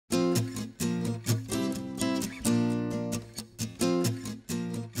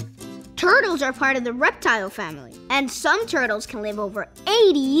Turtles are part of the reptile family, and some turtles can live over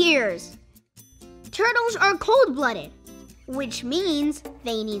 80 years. Turtles are cold-blooded, which means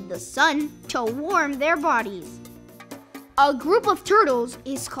they need the sun to warm their bodies. A group of turtles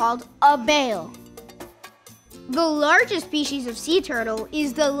is called a bale. The largest species of sea turtle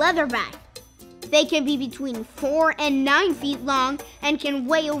is the leatherback. They can be between 4 and 9 feet long and can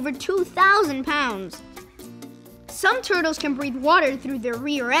weigh over 2,000 pounds. Some turtles can breathe water through their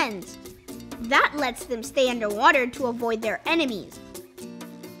rear ends. That lets them stay underwater to avoid their enemies.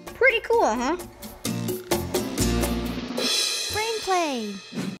 Pretty cool, huh? Brain play.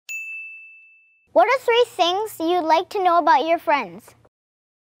 What are 3 things you'd like to know about your friends?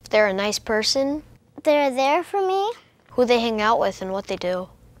 If they're a nice person. They're there for me. Who they hang out with and what they do.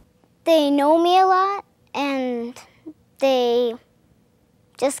 They know me a lot and they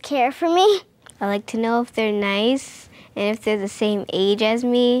just care for me. I like to know if they're nice and if they're the same age as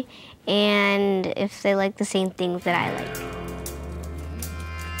me and if they like the same things that I like.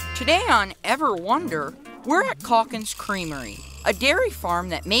 Today on Ever Wonder, we're at Calkins Creamery, a dairy farm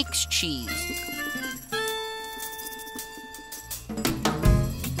that makes cheese.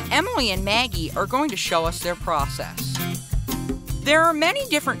 Emily and Maggie are going to show us their process. There are many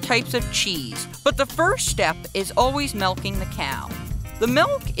different types of cheese, but the first step is always milking the cow. The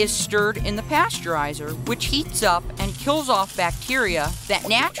milk is stirred in the pasteurizer, which heats up and kills off bacteria that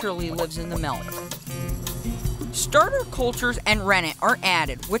naturally lives in the milk. Starter cultures and rennet are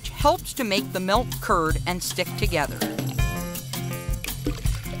added, which helps to make the milk curd and stick together.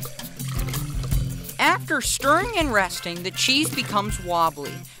 After stirring and resting, the cheese becomes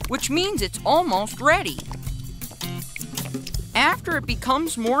wobbly, which means it's almost ready. After it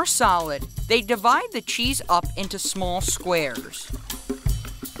becomes more solid, they divide the cheese up into small squares.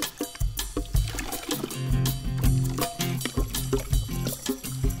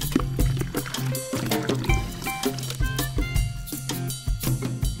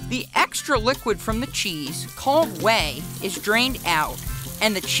 The extra liquid from the cheese, called whey, is drained out,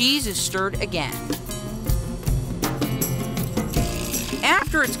 and the cheese is stirred again.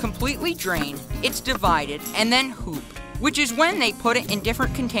 After it's completely drained, it's divided and then hooped, which is when they put it in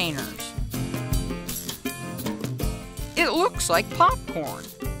different containers. It looks like popcorn.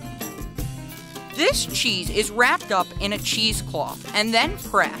 This cheese is wrapped up in a cheesecloth and then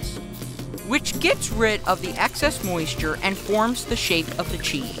pressed, which gets rid of the excess moisture and forms the shape of the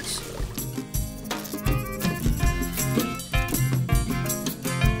cheese.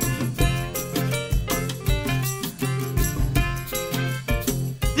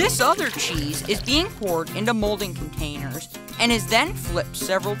 This other cheese is being poured into molding containers and is then flipped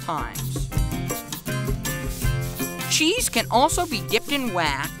several times. Cheese can also be dipped in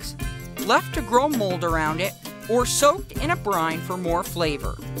wax, left to grow mold around it, or soaked in a brine for more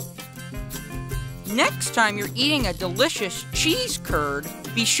flavor. Next time you're eating a delicious cheese curd,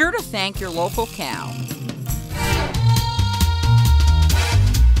 be sure to thank your local cow.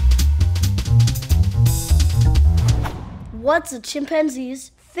 What's a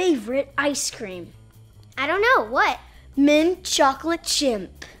chimpanzee's favorite ice cream? I don't know, what? Mint chocolate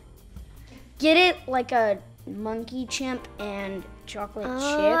chimp. Get it? Like a monkey chimp and chocolate chip?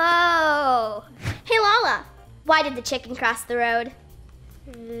 Oh. Hey, Lala, why did the chicken cross the road?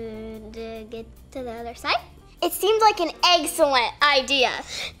 To get to the other side? It seems like an excellent idea.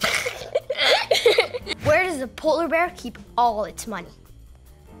 Where does a polar bear keep all its money?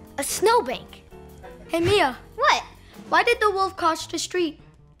 A snowbank. Hey, Mia. What? Why did the wolf cross the street?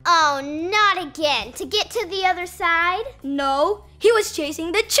 Oh, not again. To get to the other side? No, he was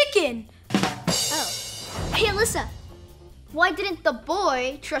chasing the chicken. Oh. Hey, Alyssa, why didn't the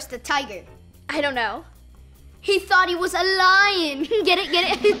boy trust the tiger? I don't know. He thought he was a lion. Get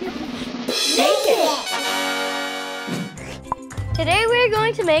it? Today we're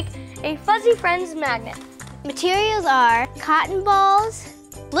going to make a Fuzzy Friends magnet. Materials are cotton balls,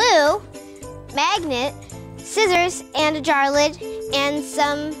 glue, magnet, scissors, and a jar lid, and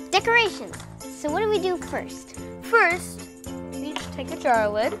some decorations. So what do we do first? First, we each take a jar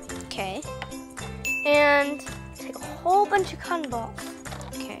lid. Okay. And take a whole bunch of cotton balls.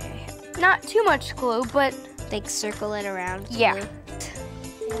 Okay. Not too much glue, but Like circle it around. yeah.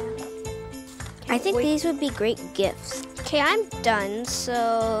 I think these would be great gifts. Okay, I'm done,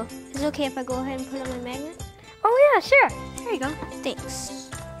 so is it okay if I go ahead and put on my magnet? Oh yeah, sure. There you go. Thanks.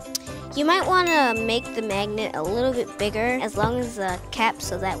 You might want to make the magnet a little bit bigger as long as the cap,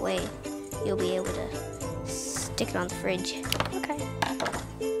 so that way you'll be able to stick it on the fridge. Okay.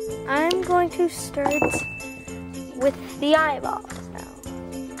 I'm going to start with the eyeballs now.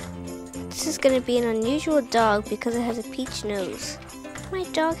 This is going to be an unusual dog because it has a peach nose. My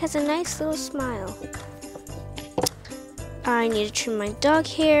dog has a nice little smile. I need to trim my dog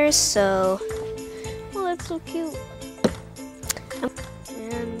hair, so... Oh, that's so cute.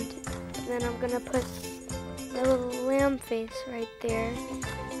 And then I'm gonna put the little lamb face right there.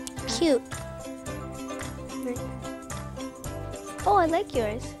 Cute. Oh, I like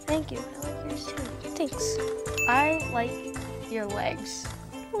yours. Thank you. I like yours too. Thanks. I like your legs.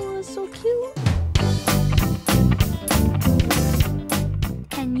 Oh, that's so cute.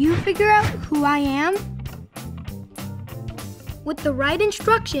 Can you figure out who I am? With the right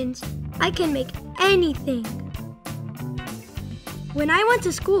instructions, I can make anything. When I went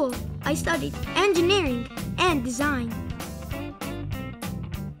to school, I studied engineering and design.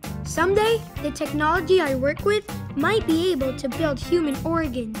 Someday, the technology I work with might be able to build human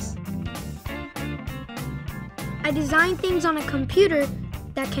organs. I design things on a computer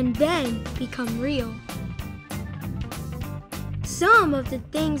that can then become real. Some of the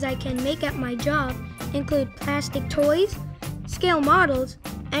things I can make at my job include plastic toys, scale models,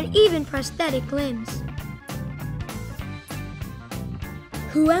 and even prosthetic limbs.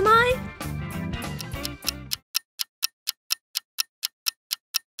 Who am I?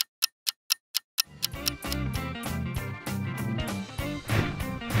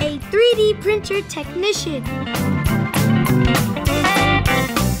 A 3D printer technician.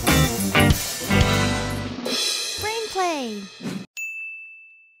 Brain play.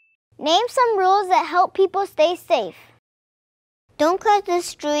 Name some rules that help people stay safe. Don't cross the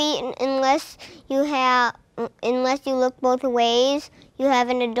street unless you look both ways, you have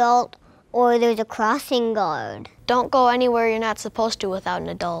an adult, or there's a crossing guard. Don't go anywhere you're not supposed to without an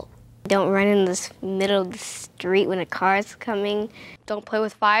adult. Don't run in the middle of the street when a car is coming. Don't play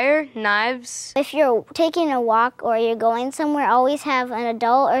with fire, knives. If you're taking a walk or you're going somewhere, always have an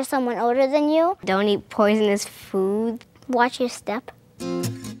adult or someone older than you. Don't eat poisonous food. Watch your step.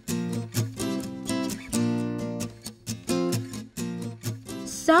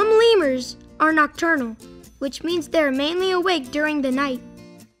 Some lemurs are nocturnal, which means they're mainly awake during the night.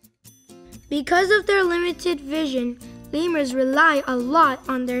 Because of their limited vision, lemurs rely a lot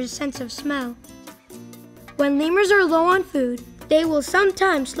on their sense of smell. When lemurs are low on food, they will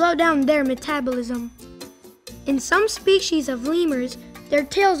sometimes slow down their metabolism. In some species of lemurs, their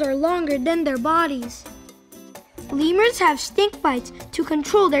tails are longer than their bodies. Lemurs have stink bites to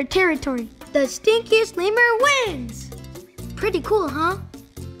control their territory. The stinkiest lemur wins! Pretty cool, huh?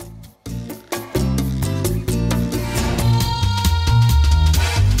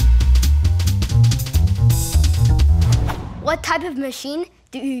 What type of machine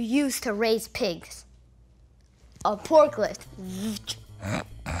do you use to raise pigs? A forklift.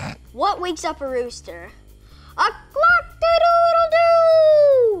 What wakes up a rooster? A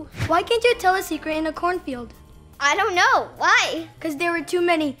clock-a-doodle-doo! Why can't you tell a secret in a cornfield? I don't know. Why? Because there were too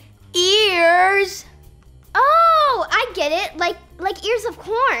many ears. Oh, I get it. Like ears of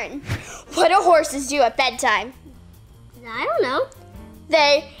corn. What do horses do at bedtime? I don't know.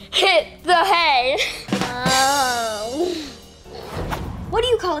 They hit the hay. Oh. What do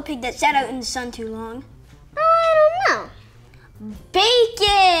you call a pig that sat out in the sun too long? I don't know.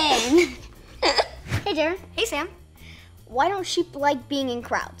 Bacon. Hey, Jared. Hey, Sam. Why don't sheep like being in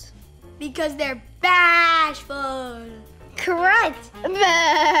crowds? Because they're bashful. Correct.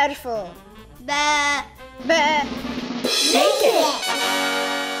 Bashful. Naked.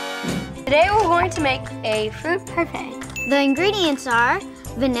 Today we're going to make a fruit parfait. The ingredients are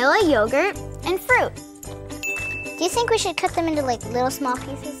vanilla, yogurt, and fruit. Do you think we should cut them into like little small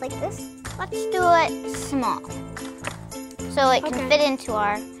pieces like this? Let's do it small, so it can fit into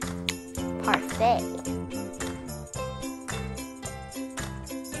our parfait.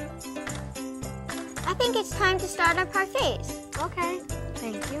 I think it's time to start our parfaits. Okay.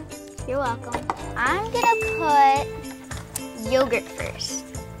 Thank you. You're welcome. I'm gonna put yogurt first.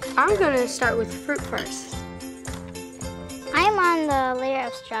 I'm going to start with fruit first. I'm on the layer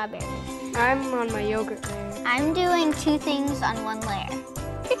of strawberries. I'm on my yogurt layer. I'm doing two things on one layer.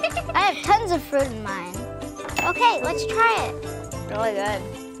 I have tons of fruit in mine. Okay, let's try it. Really good.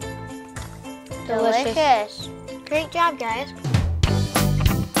 Delicious. Great job, guys.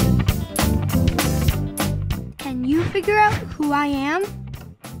 Can you figure out who I am?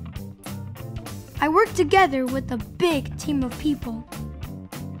 I work together with a big team of people.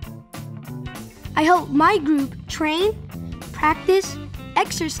 I help my group train, practice,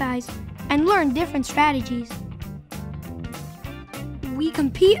 exercise, and learn different strategies. We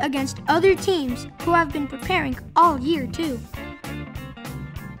compete against other teams who have been preparing all year too.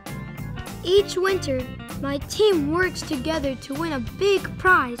 Each winter, my team works together to win a big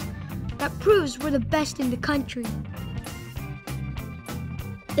prize that proves we're the best in the country.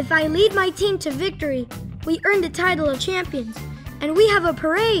 If I lead my team to victory, we earn the title of champions, and we have a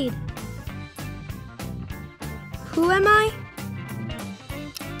parade. Who am I?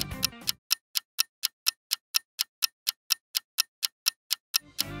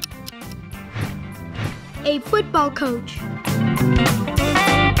 A football coach.